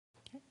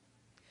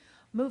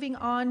Moving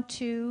on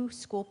to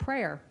school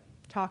prayer,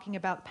 talking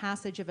about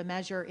passage of a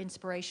measure,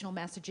 inspirational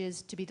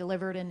messages to be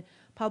delivered in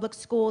public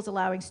schools,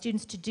 allowing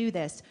students to do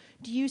this.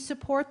 Do you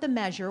support the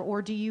measure,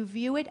 or do you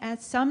view it,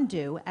 as some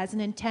do, as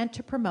an intent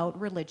to promote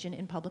religion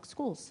in public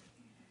schools?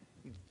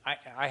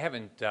 I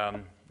haven't,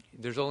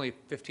 there's only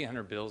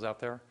 1,500 bills out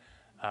there.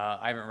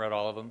 I haven't read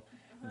all of them.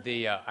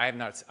 I've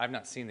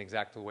not seen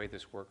exactly the way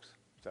this works,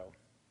 so.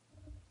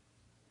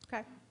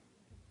 Okay.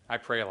 I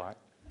pray a lot.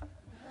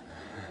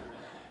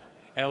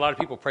 And a lot of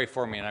people pray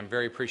for me, and I'm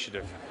very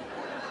appreciative.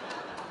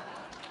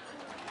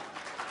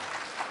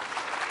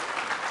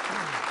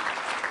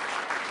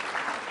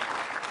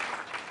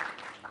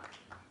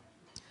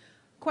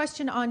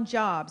 Question on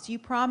jobs. You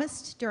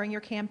promised during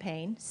your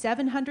campaign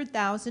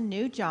 700,000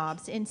 new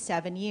jobs in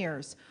 7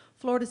 years.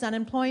 Florida's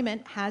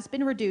unemployment has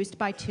been reduced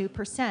by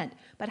 2%,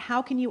 but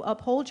how can you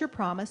uphold your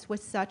promise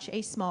with such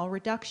a small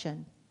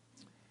reduction?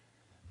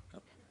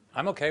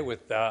 I'm okay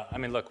with, I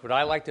mean, look, would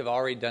I like to have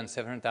already done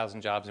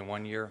 700,000 jobs in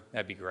 1 year?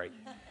 That'd be great.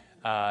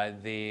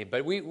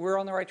 But we're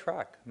on the right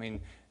track. I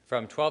mean,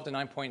 from 12 to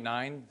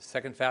 9.9,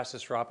 second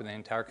fastest drop in the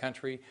entire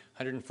country,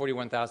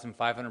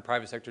 141,500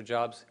 private sector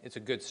jobs. It's a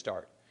good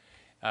start.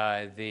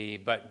 But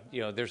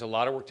you know, there's a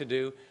lot of work to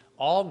do.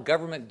 All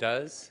government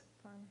does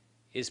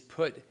is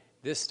put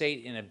this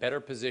state in a better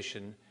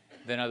position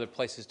than other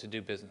places to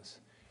do business.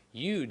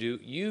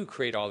 You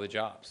create all the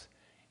jobs.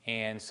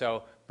 And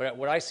so, but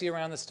what I see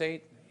around the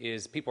state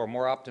is people are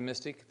more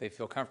optimistic. They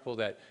feel comfortable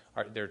that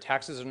their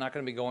taxes are not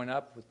going to be going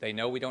up. They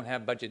know we don't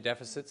have budget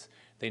deficits.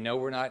 They know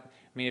we're not. I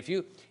mean, if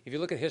you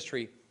look at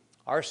history,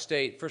 our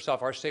state, first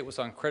off, our state was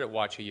on credit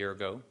watch a year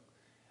ago.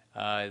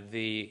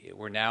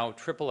 We're now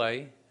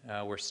AAA.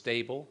 We're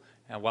stable.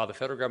 While the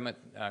federal government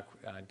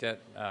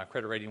debt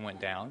credit rating went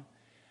down,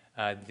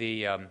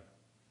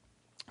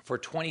 for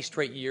 20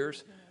 straight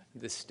years,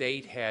 the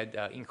state had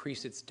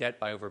increased its debt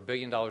by over $1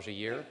 billion a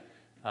year.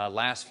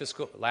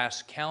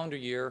 Last calendar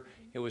year,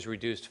 it was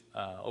reduced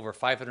over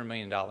 $500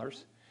 million.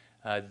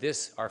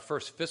 Our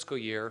first fiscal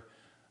year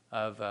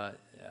of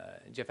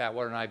Jeff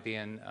Atwater and I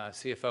being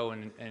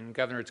CFO and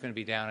governor, it's going to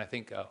be down, I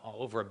think,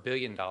 over $1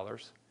 billion.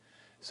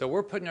 So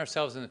we're putting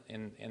ourselves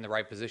in the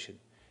right position.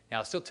 Now,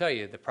 I'll still tell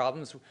you, the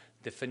problems,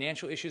 the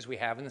financial issues we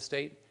have in the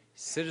state,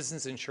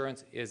 citizens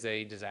insurance is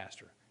a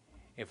disaster.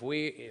 If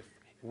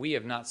we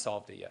have not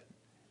solved it yet.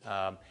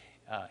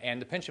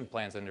 And the pension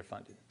plan's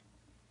underfunded.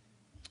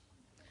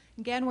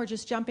 Again, we're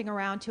just jumping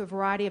around to a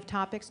variety of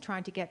topics,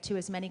 trying to get to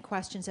as many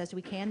questions as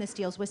we can. This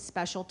deals with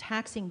special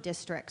taxing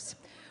districts.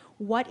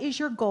 What is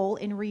your goal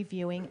in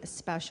reviewing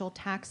special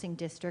taxing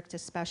districts,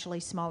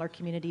 especially smaller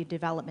community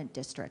development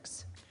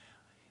districts?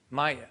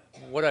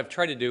 What I've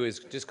tried to do is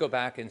just go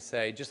back and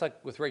say, just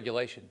like with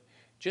regulation,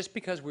 just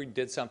because we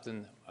did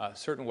something a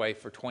certain way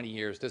for 20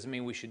 years doesn't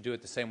mean we should do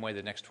it the same way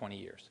the next 20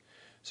 years.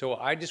 So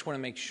I just want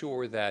to make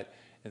sure that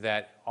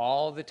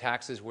all the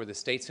taxes where the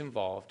state's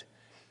involved,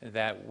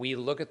 that we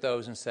look at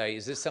those and say,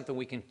 is this something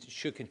we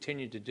should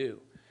continue to do?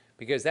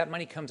 Because that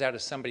money comes out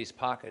of somebody's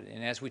pocket,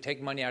 and as we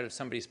take money out of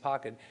somebody's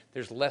pocket,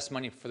 there's less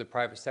money for the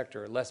private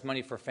sector, less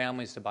money for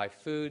families to buy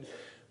food,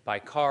 buy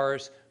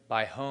cars,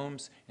 buy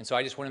homes, and so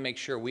I just want to make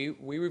sure we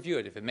review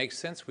it. If it makes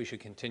sense, we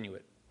should continue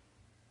it.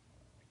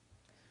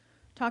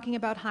 Talking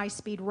about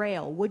high-speed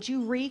rail, would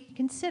you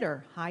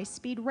reconsider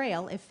high-speed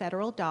rail if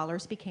federal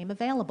dollars became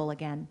available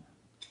again?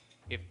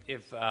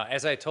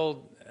 As I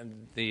told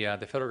the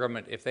federal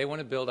government, if they want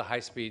to build a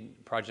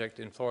high-speed project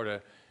in Florida,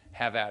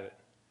 have at it,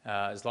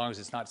 as long as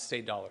it's not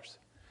state dollars.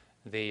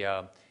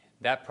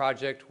 That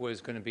project was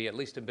going to be at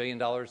least $1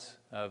 billion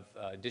of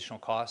additional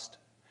cost.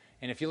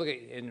 And if you look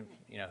at, you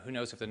know, who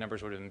knows if the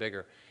numbers would have been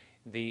bigger.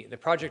 The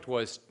project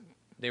was,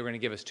 they were going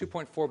to give us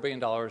 $2.4 billion,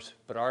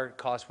 but our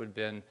cost would have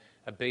been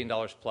 $1 billion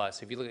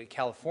plus. If you look at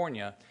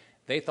California,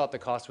 they thought the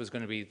cost was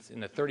going to be in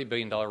the $30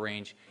 billion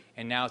range,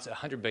 and now it's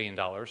 $100 billion.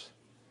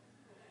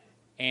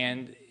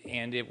 And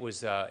it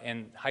was,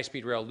 and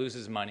high-speed rail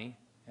loses money.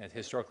 It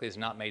historically has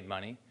not made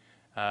money.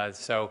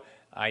 So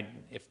I've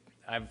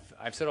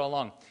said all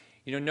along,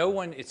 you know, no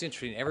one, it's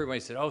interesting, everybody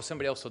said, oh,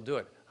 somebody else will do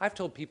it. I've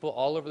told people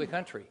all over the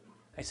country.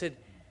 I said,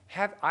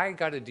 I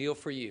got a deal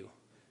for you.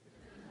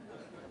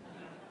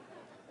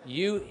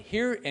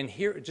 Here,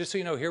 just so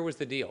you know, here was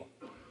the deal.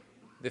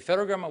 The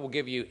federal government will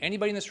give you,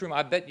 anybody in this room,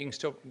 I bet you can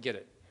still get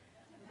it.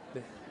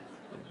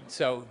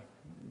 So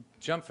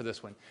jump for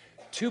this one.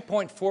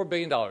 $2.4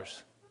 billion.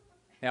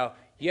 Now,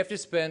 you have to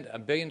spend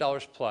 $1 billion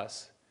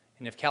plus,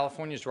 and if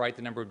California's right,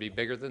 the number would be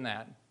bigger than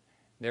that.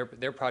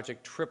 Their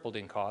project tripled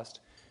in cost.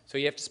 So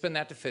you have to spend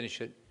that to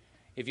finish it.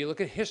 If you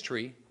look at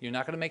history, you're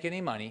not going to make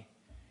any money.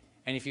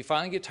 And if you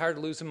finally get tired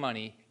of losing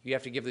money, you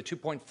have to give the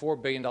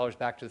 $2.4 billion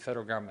back to the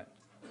federal government.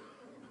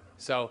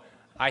 So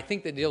I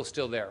think the deal's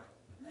still there.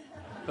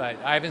 But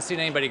I haven't seen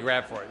anybody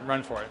grab for it,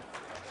 run for it.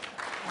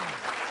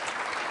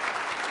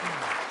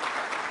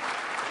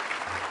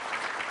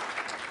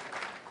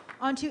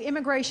 On to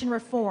immigration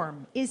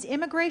reform. Is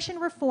immigration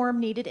reform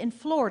needed in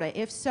Florida?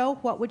 If so,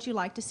 what would you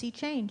like to see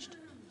changed?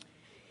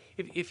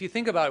 If you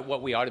think about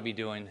what we ought to be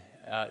doing,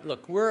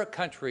 look, we're a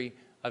country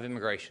of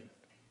immigration.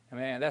 I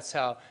mean, that's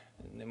how,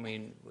 I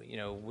mean, you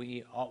know,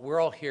 we're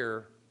all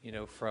here, you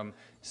know, from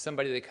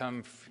somebody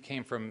that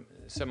came from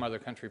some other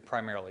country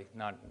primarily,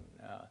 not,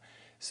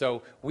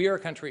 so we are a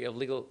country of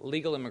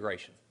legal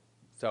immigration.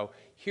 So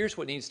here's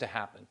what needs to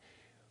happen.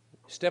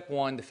 Step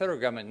one, the federal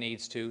government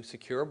needs to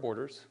secure our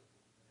borders.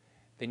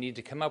 They need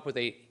to come up with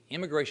an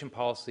immigration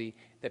policy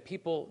that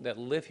people that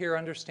live here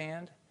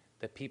understand,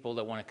 that people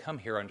that want to come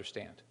here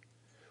understand.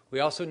 We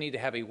also need to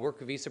have a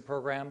work visa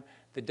program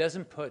that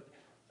doesn't put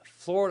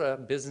Florida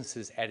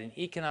businesses at an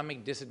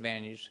economic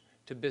disadvantage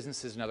to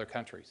businesses in other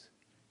countries.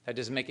 That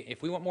doesn't make it,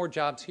 if we want more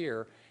jobs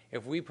here,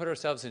 if we put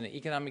ourselves in an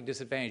economic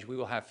disadvantage, we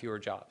will have fewer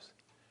jobs.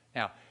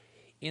 Now,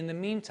 in the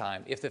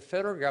meantime, if the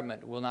federal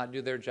government will not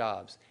do their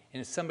jobs, and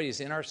if somebody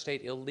is in our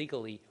state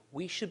illegally,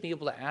 we should be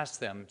able to ask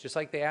them, just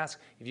like they ask,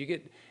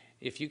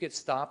 if you get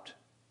stopped,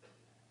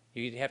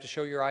 you have to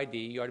show your ID.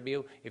 You ought to be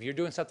able, if you're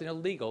doing something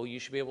illegal, you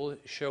should be able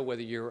to show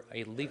whether you're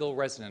a legal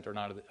resident or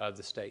not of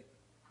the state.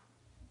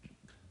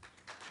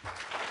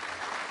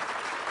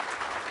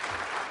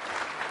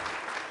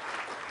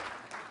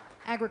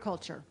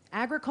 Agriculture.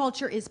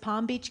 Agriculture is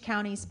Palm Beach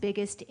County's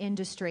biggest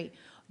industry.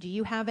 Do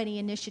you have any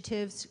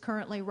initiatives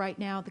currently right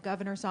now at the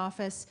governor's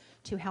office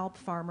to help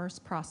farmers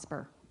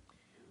prosper?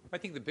 I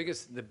think the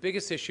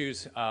biggest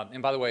issues,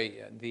 and by the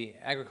way, the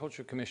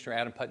Agriculture Commissioner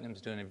Adam Putnam is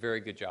doing a very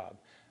good job,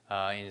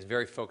 and is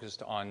very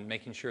focused on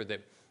making sure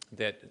that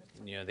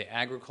you know, the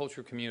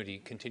agriculture community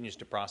continues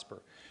to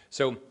prosper.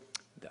 So,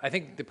 I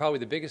think probably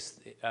the biggest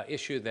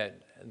issue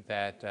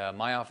that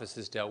my office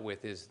has dealt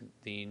with is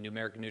the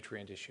numeric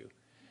nutrient issue.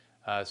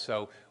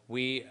 So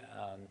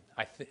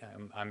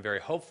I'm very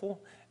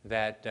hopeful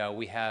that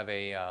we have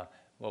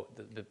well,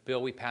 the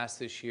bill we passed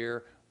this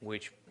year,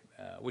 which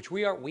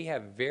we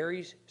have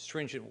very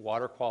stringent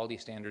water quality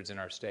standards in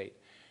our state.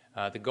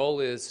 The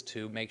goal is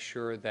to make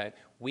sure that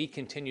we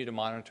continue to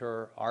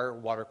monitor our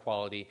water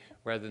quality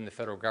rather than the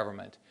federal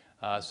government.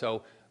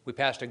 So we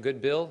passed a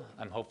good bill.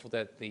 I'm hopeful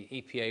that the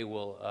EPA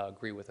will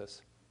agree with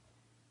us.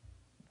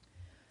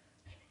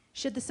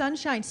 Should the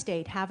Sunshine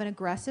State have an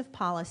aggressive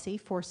policy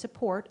for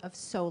support of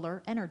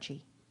solar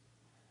energy?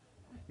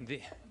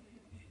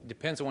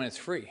 Depends on when it's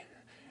free.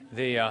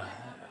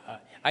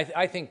 I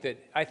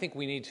think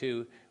we need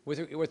to,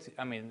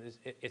 I mean,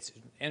 it's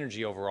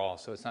energy overall,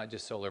 so it's not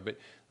just solar, but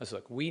let's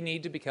look, we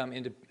need to become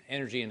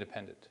energy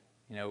independent.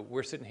 You know,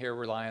 we're sitting here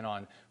relying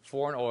on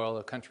foreign oil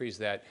of countries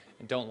that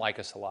don't like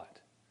us a lot.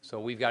 So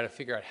we've got to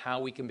figure out how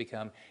we can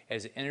become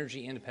as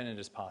energy independent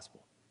as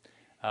possible.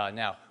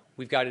 Now,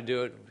 we've got to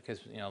do it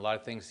because, you know, a lot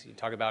of things, you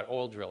talk about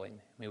oil drilling.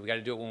 I mean, we've got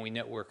to do it when we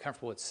know we're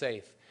comfortable it's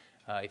safe.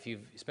 If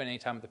you've spent any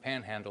time at the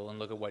Panhandle and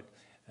look at what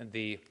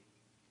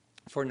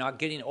for not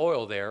getting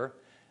oil there,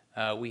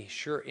 we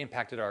sure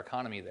impacted our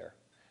economy there.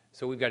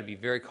 So we've got to be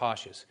very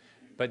cautious.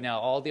 But now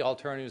all the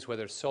alternatives,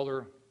 whether it's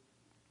solar,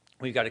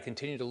 we've got to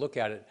continue to look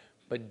at it,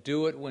 but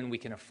do it when we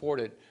can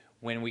afford it,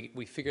 when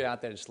we figure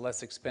out that it's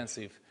less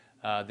expensive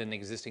than the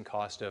existing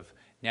cost of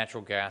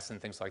natural gas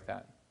and things like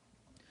that.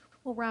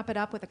 We'll wrap it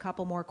up with a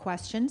couple more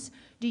questions.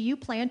 Do you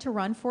plan to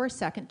run for a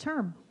second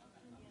term?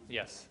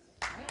 Yes.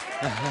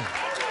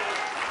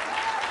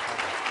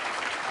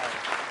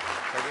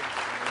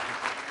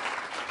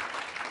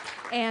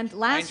 And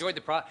I enjoyed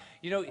the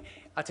you know,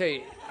 I'll tell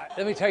you,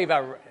 let me tell you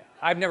about,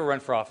 I've never run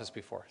for office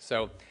before.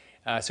 So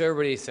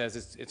everybody says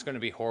it's going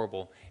to be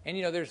horrible. And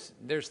you know,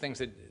 there's things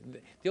that,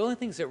 the only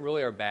things that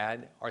really are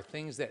bad are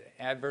things that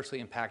adversely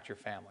impact your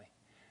family.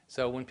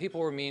 So when people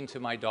were mean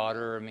to my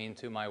daughter or mean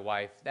to my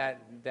wife,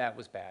 that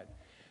was bad.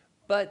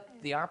 But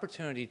the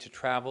opportunity to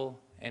travel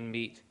and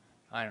meet,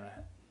 I don't know,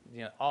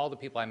 you know, all the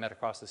people I met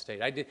across the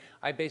state.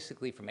 I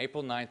basically, from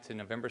April 9th to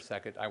November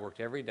 2nd, I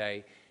worked every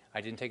day. I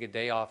didn't take a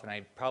day off, and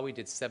I probably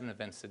did 7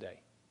 events a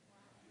day.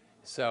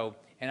 So,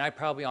 and I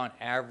probably on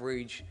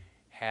average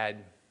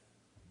had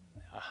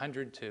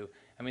 100 to,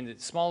 I mean, the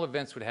small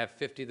events would have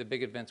 50, the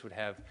big events would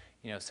have,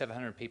 you know,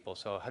 700 people,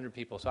 so 100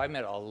 people. So I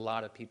met a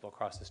lot of people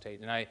across the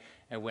state, and I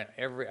went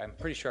I'm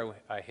pretty sure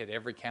I hit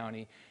every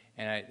county,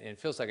 and it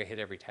feels like I hit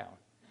every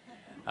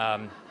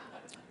town.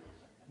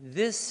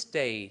 This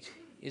state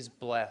is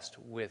blessed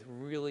with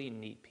really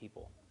neat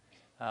people.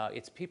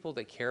 It's people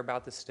that care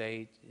about the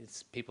state.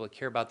 It's people that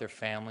care about their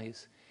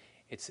families.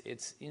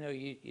 It's you know,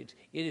 it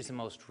is the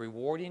most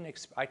rewarding,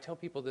 I tell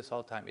people this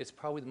all the time, it's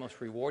probably the most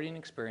rewarding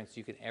experience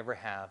you can ever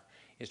have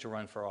is to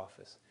run for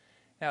office.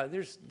 Now,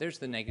 there's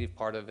the negative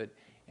part of it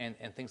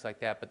and things like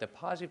that, but the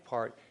positive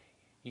part,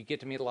 you get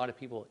to meet a lot of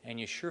people and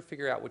you sure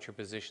figure out what your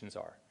positions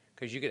are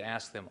because you get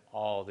asked them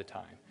all the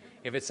time.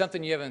 If it's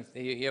something you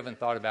haven't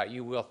thought about,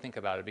 you will think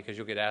about it because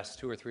you'll get asked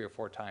 2 or 3 or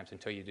 4 times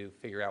until you do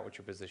figure out what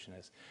your position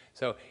is.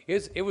 So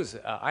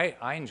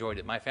I enjoyed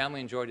it. My family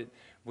enjoyed it.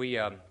 We,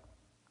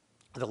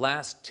 the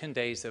last 10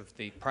 days of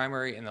the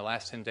primary and the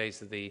last 10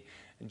 days of the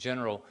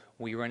general,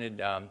 we rented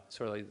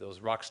sort of like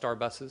those rock star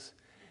buses.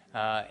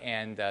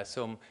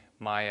 So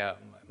my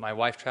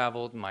wife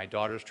traveled, my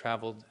daughters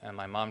traveled, and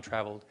my mom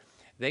traveled.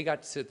 They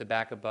got to sit at the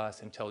back of the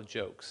bus and tell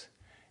jokes.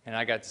 And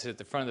I got to sit at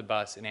the front of the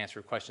bus and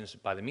answer questions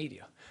by the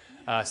media.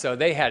 So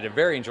they had a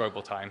very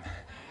enjoyable time.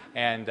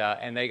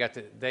 and they got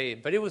to,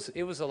 but it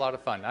was a lot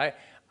of fun.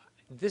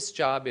 This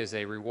job is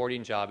a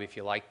rewarding job if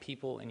you like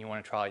people and you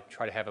want to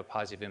try to have a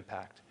positive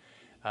impact.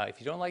 If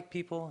you don't like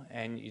people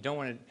and you don't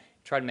want to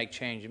try to make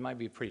change, it might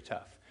be pretty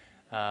tough.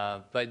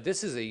 But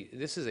this is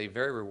a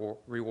very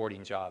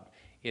rewarding job.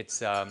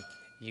 It's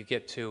you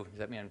get to. Does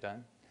that mean I'm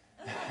done?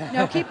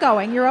 No, keep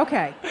going. You're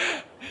okay.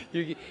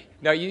 You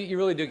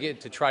really do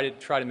get to try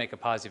to make a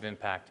positive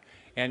impact.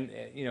 And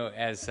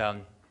as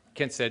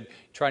Kent said,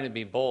 trying to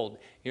be bold.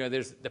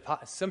 There's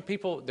some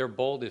people, their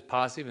bold is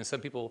positive, and some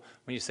people,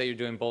 when you say you're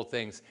doing bold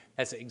things,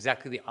 that's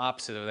exactly the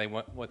opposite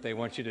of what they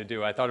want you to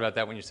do. I thought about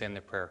that when you're saying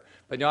the prayer.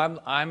 But no,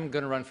 I'm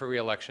going to run for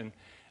re-election,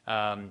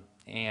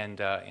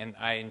 and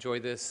I enjoy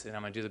this, and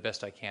I'm going to do the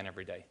best I can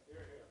every day.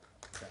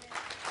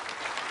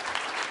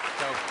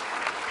 So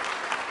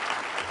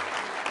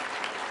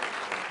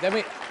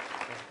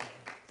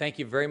thank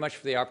you very much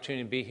for the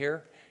opportunity to be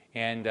here.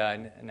 And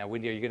now,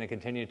 Wendy, are you going to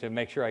continue to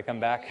make sure I come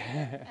back?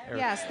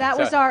 Yes,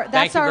 that's our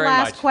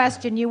last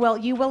question. You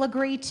will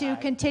agree to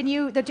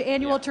continue the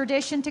annual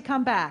tradition to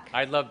come back?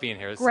 I love being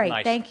here. It's great.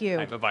 nice. Thank you.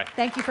 Right, bye-bye.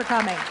 Thank you for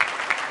coming.